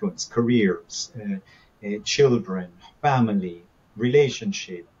of influence, careers, children, family,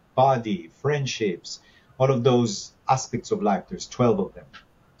 relationship, body, friendships, all of those aspects of life. There's 12 of them.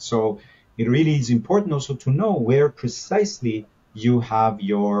 So it really is important also to know where precisely you have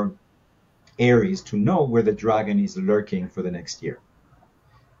your Aries, to know where the dragon is lurking for the next year.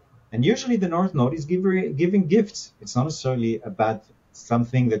 And usually the North Node is giving gifts. It's not necessarily a bad thing. It's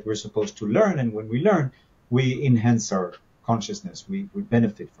something that we're supposed to learn. And when we learn, we enhance our consciousness. We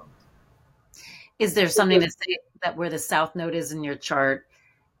benefit from it. Is there something to say that where the South Node is in your chart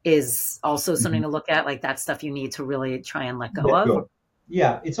is also something to look at? Like that's stuff you need to really try and let go of?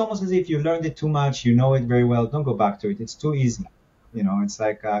 Yeah, it's almost as if you learned it too much. You know it very well. Don't go back to it. It's too easy. It's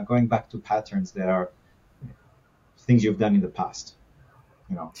like going back to patterns that are things you've done in the past.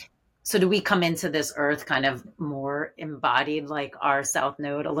 So do we come into this earth kind of more embodied like our South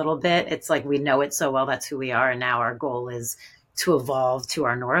Node a little bit? It's like we know it so well, that's who we are. And now our goal is to evolve to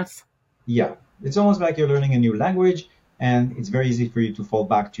our North. Yeah, it's almost like you're learning a new language, and it's very easy for you to fall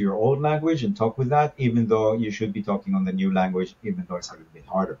back to your old language and talk with that, even though you should be talking on the new language, even though it's a little bit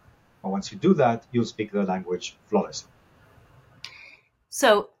harder. But once you do that, you'll speak the language flawlessly.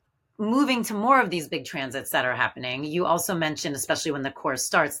 So moving to more of these big transits that are happening, you also mentioned, especially when the course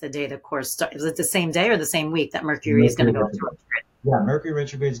starts, the day the course starts, is it the same day or the same week that Mercury is going to go into retrograde? Yeah, Mercury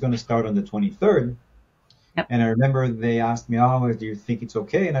retrograde is going to start on the 23rd. Yep. And I remember they asked me, do you think it's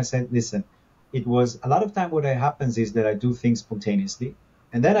okay? And I said, listen, it was a lot of time what happens is that I do things spontaneously.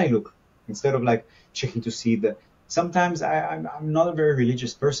 And then I look, instead of like checking to see sometimes I'm not a very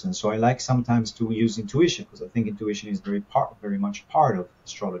religious person, so I like sometimes to use intuition, because I think intuition is very much part of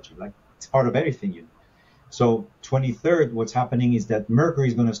astrology. Like it's part of everything you do. So 23rd, what's happening is that Mercury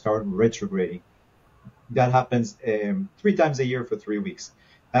is going to start retrograding. That happens 3 times a year for 3 weeks.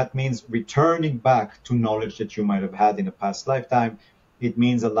 That means returning back to knowledge that you might have had in a past lifetime. It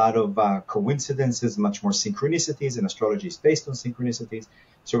means a lot of coincidences, much more synchronicities, and astrology is based on synchronicities.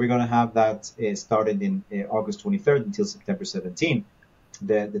 So we're going to have that started in August 23rd until September 17th.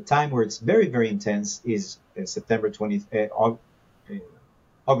 The time where it's very, very intense is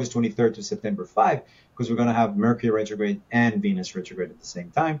August 23rd to September 5, because we're going to have Mercury retrograde and Venus retrograde at the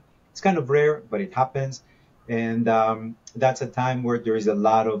same time. It's kind of rare, but it happens. And that's a time where there is a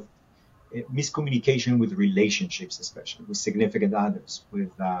lot of miscommunication with relationships, especially with significant others, with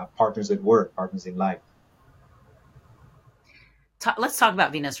partners at work, partners in life. Let's talk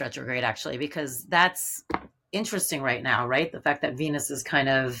about Venus retrograde, actually, because that's interesting right now, right? The fact that Venus is kind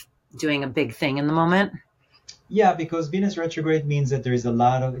of doing a big thing in the moment. Yeah, because Venus retrograde means that there is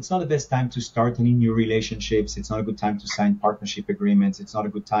it's not the best time to start any new relationships. It's not a good time to sign partnership agreements. It's not a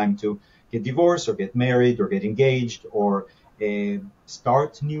good time to get divorced or get married or get engaged or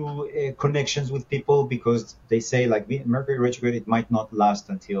start new connections with people, because they say like Mercury retrograde, it might not last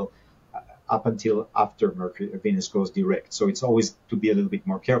up until after Venus goes direct. So it's always to be a little bit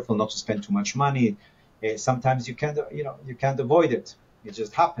more careful, not to spend too much money. Sometimes you can't avoid it. It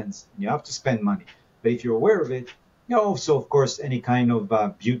just happens. You have to spend money. But if you're aware of it, so of course any kind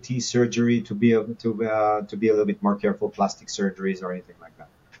of beauty surgery to be able to be a little bit more careful, plastic surgeries or anything like that.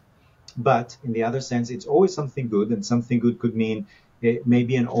 But in the other sense, it's always something good, and something good could mean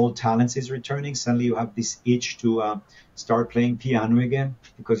maybe an old talent is returning. Suddenly you have this itch to start playing piano again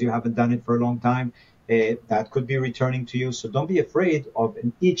because you haven't done it for a long time. That could be returning to you. So don't be afraid of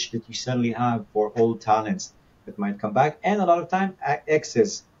an itch that you suddenly have for old talents that might come back. And a lot of time,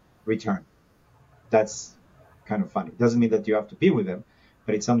 exes return. That's kind of funny. It doesn't mean that you have to be with them,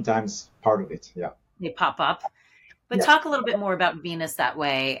 but it's sometimes part of it. Yeah. They pop up. But talk a little bit more about Venus that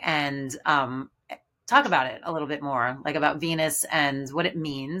way, and talk about it a little bit more, like about Venus and what it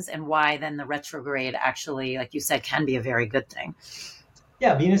means and why then the retrograde actually, like you said, can be a very good thing.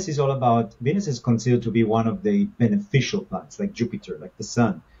 Yeah, Venus is considered to be one of the beneficial planets, like Jupiter, like the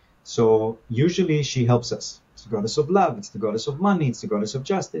sun. So usually she helps us. It's the goddess of love. It's the goddess of money. It's the goddess of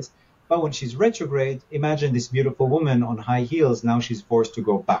justice. But when she's retrograde, imagine this beautiful woman on high heels. Now she's forced to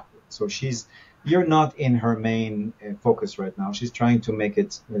go backwards. So you're not in her main focus right now. She's trying to make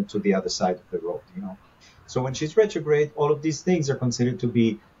it to the other side of the road, So when she's retrograde, all of these things are considered to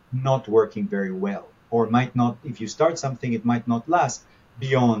be not working very well, or might not, if you start something, it might not last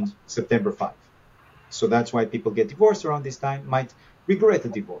beyond September 5. So that's why people get divorced around this time, might regret the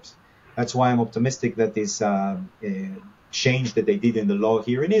divorce. That's why I'm optimistic that this change that they did in the law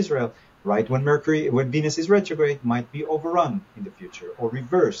here in Israel, right when Venus is retrograde, might be overrun in the future or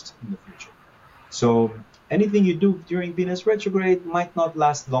reversed in the future. So anything you do during Venus retrograde might not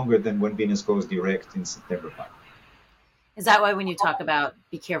last longer than when Venus goes direct in September 5. Is that why when you talk about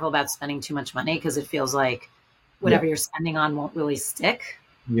be careful about spending too much money, because it feels like whatever you're spending on won't really stick?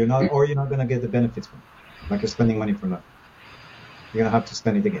 You're not going to get the benefits from it. Like you're spending money for nothing. You're going to have to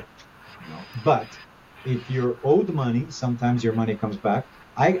spend it again. But if you're owed money, sometimes your money comes back.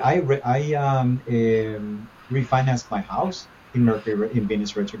 I refinanced my house in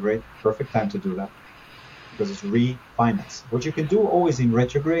Venus retrograde. Perfect time to do that because it's refinance. What you can do always in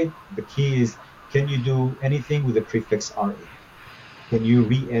retrograde, the key is, can you do anything with the prefix RE? Can you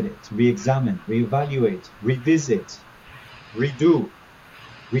re-edit, re-examine, re-evaluate, revisit, redo,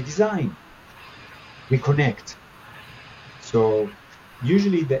 redesign, reconnect? So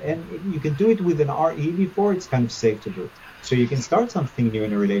usually you can do it with an RE before, it's kind of safe to do it. So you can start something new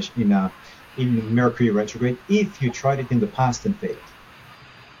in a relation in Mercury retrograde if you tried it in the past and failed.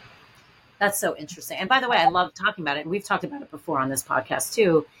 That's so interesting. And by the way, I love talking about it. And we've talked about it before on this podcast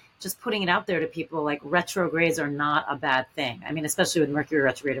too. Just putting it out there to people, like retrogrades are not a bad thing. I mean, especially with Mercury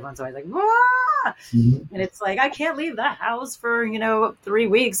retrograde, everyone's always like, "Wah!" And it's like, I can't leave the house for, 3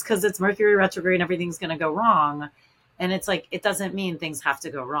 weeks because it's Mercury retrograde and everything's going to go wrong. And it's like, it doesn't mean things have to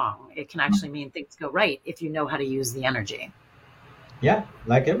go wrong. It can actually mean things go right if you know how to use the energy. Yeah,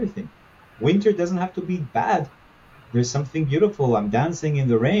 like everything. Winter doesn't have to be bad. There's something beautiful. I'm dancing in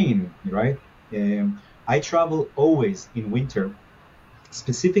the rain, right? I travel always in winter,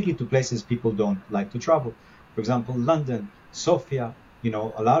 specifically to places people don't like to travel. For example, London, Sofia,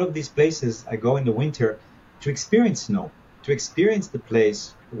 a lot of these places I go in the winter to experience snow, to experience the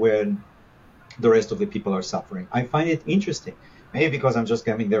place where the rest of the people are suffering. I find it interesting. Maybe because I'm just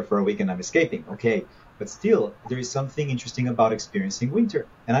coming there for a week and I'm escaping. Okay. But still, there is something interesting about experiencing winter.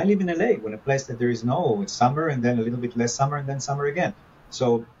 And I live in LA, in a place that there is it's summer and then a little bit less summer and then summer again.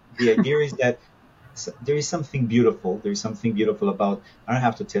 So the idea is that there is something beautiful. There is something beautiful about, I don't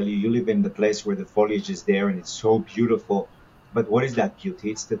have to tell you, you live in the place where the foliage is there and it's so beautiful. But what is that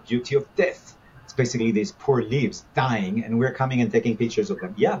beauty? It's the beauty of death. It's basically these poor leaves dying and we're coming and taking pictures of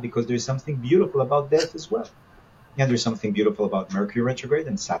them. Yeah, because there's something beautiful about death as well. And there's something beautiful about Mercury retrograde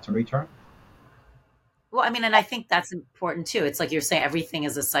and Saturn return. Well, I mean, and I think that's important too. It's like you're saying, everything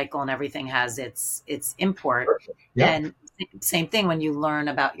is a cycle and everything has its import. Yeah. And same thing when you learn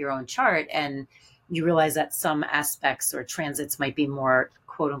about your own chart and you realize that some aspects or transits might be more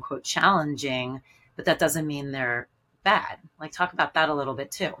quote unquote challenging, but that doesn't mean they're bad. Like, talk about that a little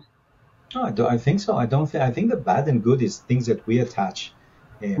bit too. No, I think so. I think the bad and good is things that we attach.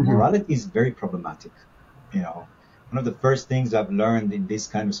 Morality is very problematic. One of the first things I've learned in this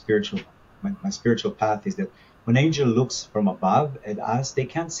kind of my spiritual path is that when an angel looks from above at us, they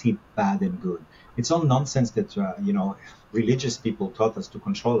can't see bad and good. It's all nonsense that, religious people taught us to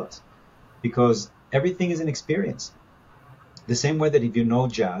control us, because everything is an experience. The same way that if you know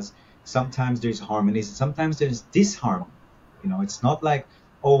jazz, sometimes there's harmonies, sometimes there's disharmony. It's not like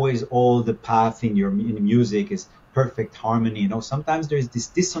always all the path in music is perfect harmony. Sometimes there's this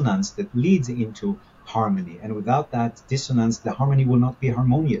dissonance that leads into harmony. And without that dissonance, the harmony will not be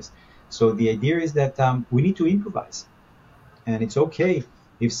harmonious. So the idea is that we need to improvise. And it's okay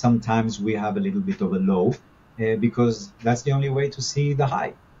if sometimes we have a little bit of a low, because that's the only way to see the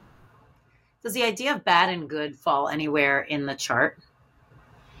high. Does the idea of bad and good fall anywhere in the chart?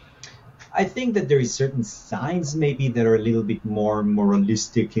 I think that there is certain signs maybe that are a little bit more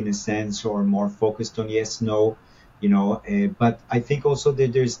moralistic in a sense, or more focused on yes, no, but I think also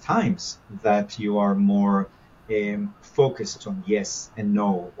that there's times that you are more focused on yes and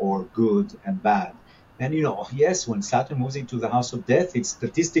no, or good and bad. And yes, when Saturn moves into the house of death, it's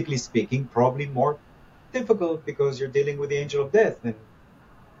statistically speaking probably more difficult because you're dealing with the angel of death and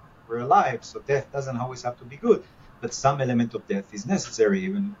we're alive, so death doesn't always have to be good, but some element of death is necessary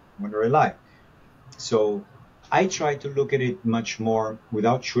even when we're alive. So I try to look at it much more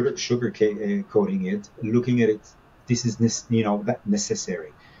without sugar coating it, looking at it, this is that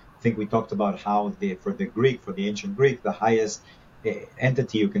necessary. I think we talked about how for the ancient Greek, the highest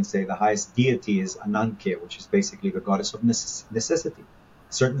entity, you can say, the highest deity is Ananke, which is basically the goddess of necessity.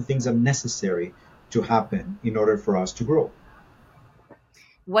 certain things are necessary to happen in order for us to grow.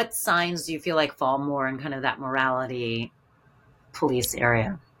 What signs do you feel like fall more in kind of that morality police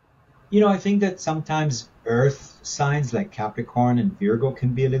area? I think that sometimes earth signs like Capricorn and Virgo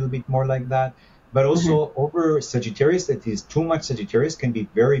can be a little bit more like that. But also over Sagittarius, that is too much Sagittarius can be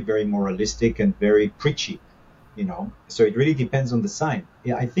very, very moralistic and very preachy, So it really depends on the sign.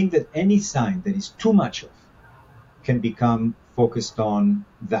 Yeah, I think that any sign that is too much of can become focused on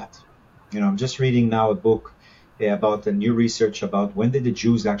that. I'm just reading now a book about the new research about when did the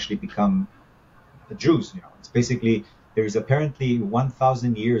Jews actually become the Jews. It's basically there is apparently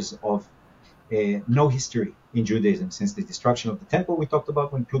 1,000 years of no history in Judaism since the destruction of the temple we talked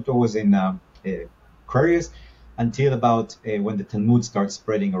about when Pluto was in Aquarius until about when the Talmud starts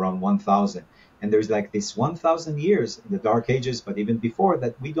spreading around 1,000. And there's like this 1,000 years in the Dark Ages, but even before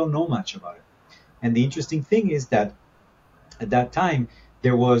that, we don't know much about it. And the interesting thing is that at that time,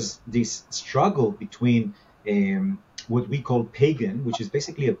 there was this struggle between what we call pagan, which is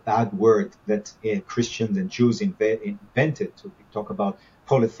basically a bad word that Christians and Jews invented. So we talk about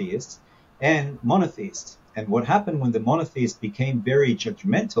polytheists and monotheists. And what happened when the monotheists became very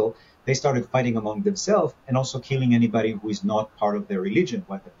judgmental, they started fighting among themselves and also killing anybody who is not part of their religion.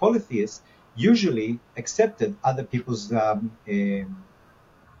 While the polytheists usually accepted other people's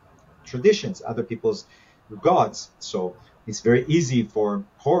traditions, other people's gods. So it's very easy for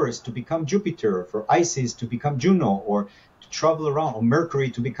Horus to become Jupiter, for Isis to become Juno, or to travel around, or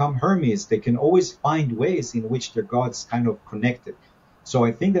Mercury to become Hermes. They can always find ways in which their gods kind of connected. So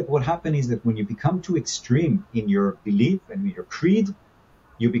I think that what happened is that when you become too extreme in your belief and in your creed,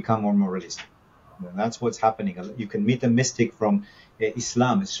 you become more moralistic. And that's what's happening. You can meet a mystic from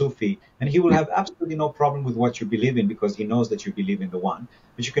Islam, a Sufi, and he will have absolutely no problem with what you believe in because he knows that you believe in the one.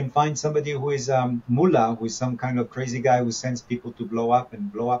 But you can find somebody who is mullah, who is some kind of crazy guy who sends people to blow up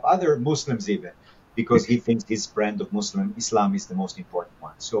other Muslims even, because he thinks his brand of Islam is the most important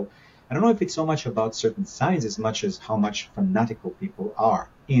one. So I don't know if it's so much about certain signs as much as how much fanatical people are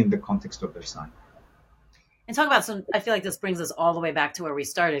in the context of their sign. And talk about I feel like this brings us all the way back to where we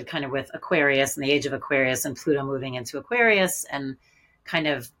started, kind of with Aquarius and the age of Aquarius and Pluto moving into Aquarius and kind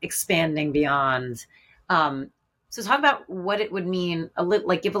of expanding beyond. So talk about what it would mean,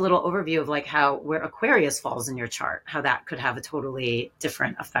 give a little overview of like where Aquarius falls in your chart, how that could have a totally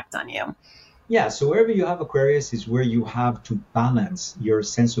different effect on you. Yeah, so wherever you have Aquarius is where you have to balance your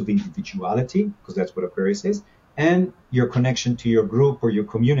sense of individuality, because that's what Aquarius is, and your connection to your group or your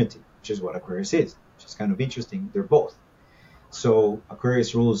community, which is what Aquarius is. Which is kind of interesting. They're both. So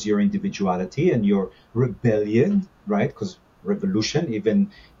Aquarius rules your individuality and your rebellion, right? Because revolution, even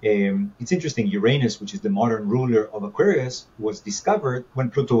it's interesting. Uranus, which is the modern ruler of Aquarius, was discovered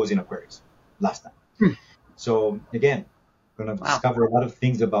when Pluto was in Aquarius last time. So again, going to discover a lot of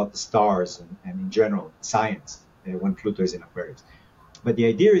things about the stars and in general science when Pluto is in Aquarius. But the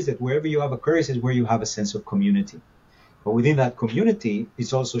idea is that wherever you have Aquarius is where you have a sense of community. But within that community,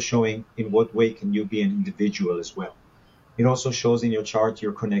 it's also showing in what way can you be an individual as well. It also shows in your chart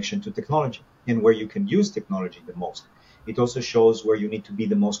your connection to technology and where you can use technology the most. It also shows where you need to be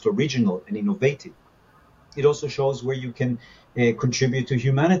the most original and innovative. It also shows where you can contribute to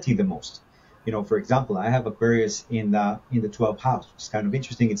humanity the most. For example, I have Aquarius in the 12th house, which is kind of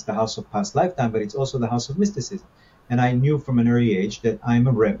interesting. It's the house of past lifetime, but it's also the house of mysticism. And I knew from an early age that I'm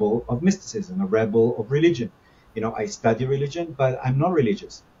a rebel of mysticism, a rebel of religion. I study religion, but I'm not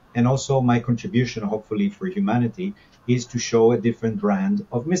religious. And also my contribution, hopefully, for humanity is to show a different brand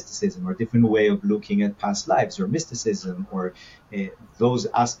of mysticism or a different way of looking at past lives or mysticism or those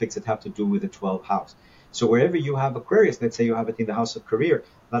aspects that have to do with the 12th house. So wherever you have Aquarius, let's say you have it in the house of career,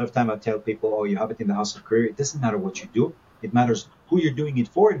 a lot of time I tell people, you have it in the house of career. It doesn't matter what you do. It matters who you're doing it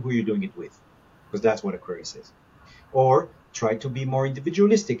for and who you're doing it with, because that's what Aquarius is. Or try to be more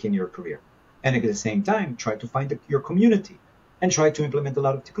individualistic in your career. And at the same time, try to find your community and try to implement a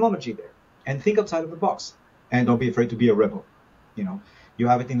lot of technology there and think outside of the box and don't be afraid to be a rebel. You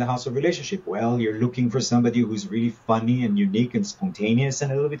have it in the house of relationship. Well, you're looking for somebody who's really funny and unique and spontaneous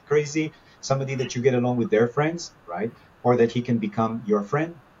and a little bit crazy, somebody that you get along with their friends, right? Or that he can become your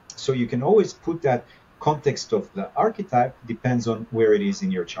friend. So you can always put that context of the archetype depends on where it is in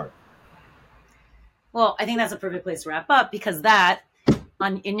your chart. Well, I think that's a perfect place to wrap up because that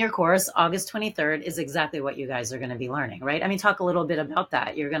in your course, August 23rd is exactly what you guys are going to be learning, right? I mean, talk a little bit about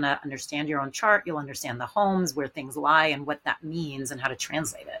that. You're going to understand your own chart. You'll understand the homes, where things lie and what that means and how to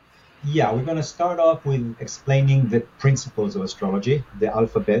translate it. Yeah, we're going to start off with explaining the principles of astrology, the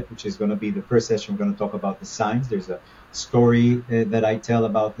alphabet, which is going to be the first session. We're going to talk about the signs. There's a story that I tell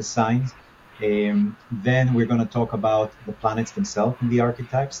about the signs. Then we're going to talk about the planets themselves and the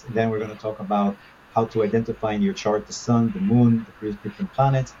archetypes. Then we're going to talk about how to identify in your chart the sun, the moon, the three different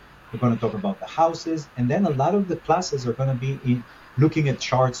planets. We're going to talk about the houses. And then a lot of the classes are going to be looking at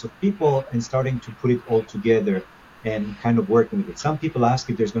charts of people and starting to put it all together and kind of working with it. Some people ask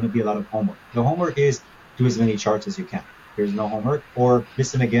if there's going to be a lot of homework. The homework is do as many charts as you can. There's no homework. Or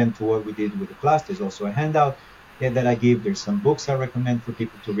listen again to what we did with the class. There's also a handout that I give. There's some books I recommend for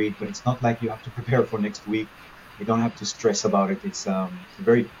people to read, but it's not like you have to prepare for next week. You don't have to stress about it. It's a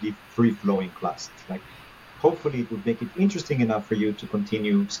very deep, free-flowing class. It's like, hopefully it would make it interesting enough for you to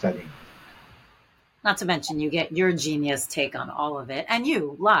continue studying. Not to mention you get your genius take on all of it, and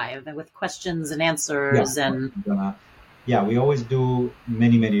you live and with questions and answers. We always do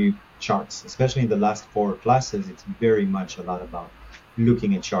many charts, especially in the last 4 classes. It's very much a lot about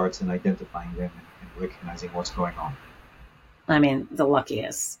looking at charts and identifying them and recognizing what's going on. I mean, the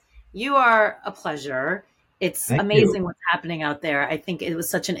luckiest. You are a pleasure. It's Thank amazing you. what's happening out there. I think it was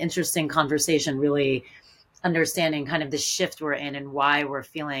such an interesting conversation, really understanding kind of the shift we're in and why we're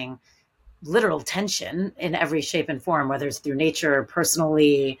feeling literal tension in every shape and form, whether it's through nature,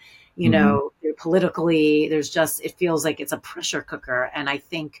 personally, through politically. There's just, it feels like it's a pressure cooker. And I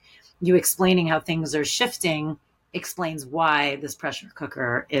think you explaining how things are shifting explains why this pressure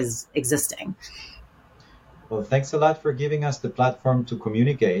cooker is existing. Well, thanks a lot for giving us the platform to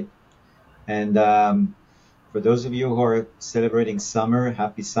communicate. And for those of you who are celebrating summer,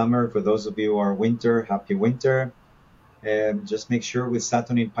 happy summer. For those of you who are winter, happy winter. And just make sure with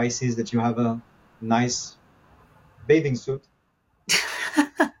Saturn in Pisces that you have a nice bathing suit.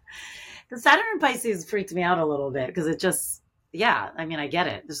 The Saturn in Pisces freaked me out a little bit because it just, I get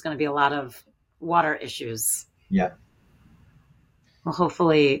it. There's going to be a lot of water issues. Yeah. Well,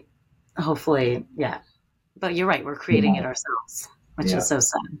 hopefully, yeah. But you're right. We're creating it ourselves, which is so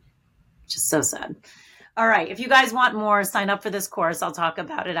sad. All right. If you guys want more, sign up for this course. I'll talk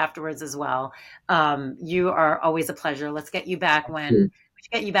about it afterwards as well. You are always a pleasure. Let's get you back we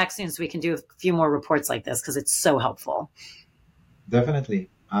should get you back soon so we can do a few more reports like this because it's so helpful. Definitely.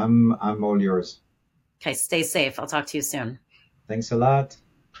 I'm all yours. Okay. Stay safe. I'll talk to you soon. Thanks a lot.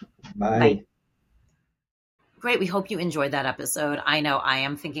 Bye. Bye. Great. We hope you enjoyed that episode. I know I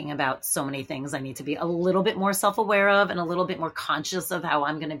am thinking about so many things I need to be a little bit more self-aware of and a little bit more conscious of how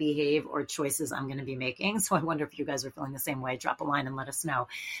I'm going to behave or choices I'm going to be making. So I wonder if you guys are feeling the same way. Drop a line and let us know.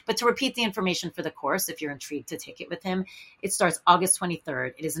 But to repeat the information for the course, if you're intrigued to take it with him, it starts August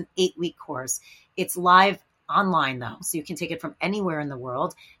 23rd. It is an 8-week course. It's live online though, so you can take it from anywhere in the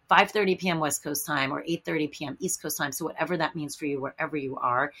world. 5:30 p.m. West Coast time or 8:30 p.m. East Coast time. So whatever that means for you, wherever you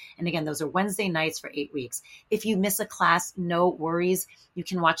are. And again, those are Wednesday nights for 8 weeks. If you miss a class, no worries. You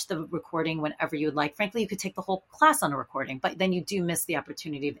can watch the recording whenever you would like. Frankly, you could take the whole class on a recording, but then you do miss the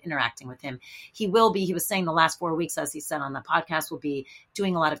opportunity of interacting with him. He was saying the last 4 weeks, as he said on the podcast, will be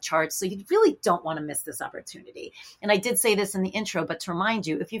doing a lot of charts. So you really don't want to miss this opportunity. And I did say this in the intro, but to remind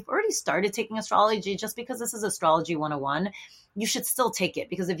you, if you've already started taking astrology, just because this is Astrology 101, you should still take it,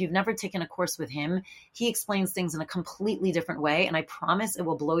 because if you've never taken a course with him, he explains things in a completely different way. And I promise it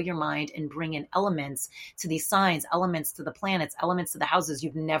will blow your mind and bring in elements to these signs, elements to the planets, elements to the houses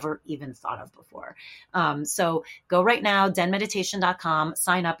you've never even thought of before. So go right now, denmeditation.com,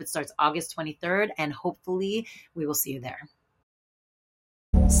 sign up. It starts August 23rd, and hopefully we will see you there.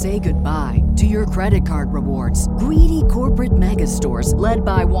 Say goodbye to your credit card rewards. Greedy corporate mega stores, led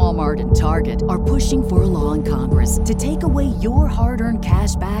by Walmart and Target, are pushing for a law in Congress to take away your hard-earned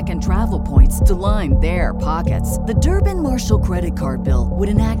cash back and travel points to line their pockets. The Durbin-Marshall credit card bill would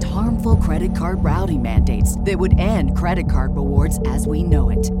enact harmful credit card routing mandates that would end credit card rewards as we know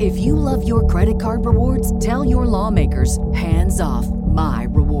it. If you love your credit card rewards, tell your lawmakers, hands off my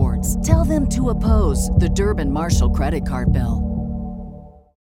rewards. Tell them to oppose the Durbin-Marshall credit card bill.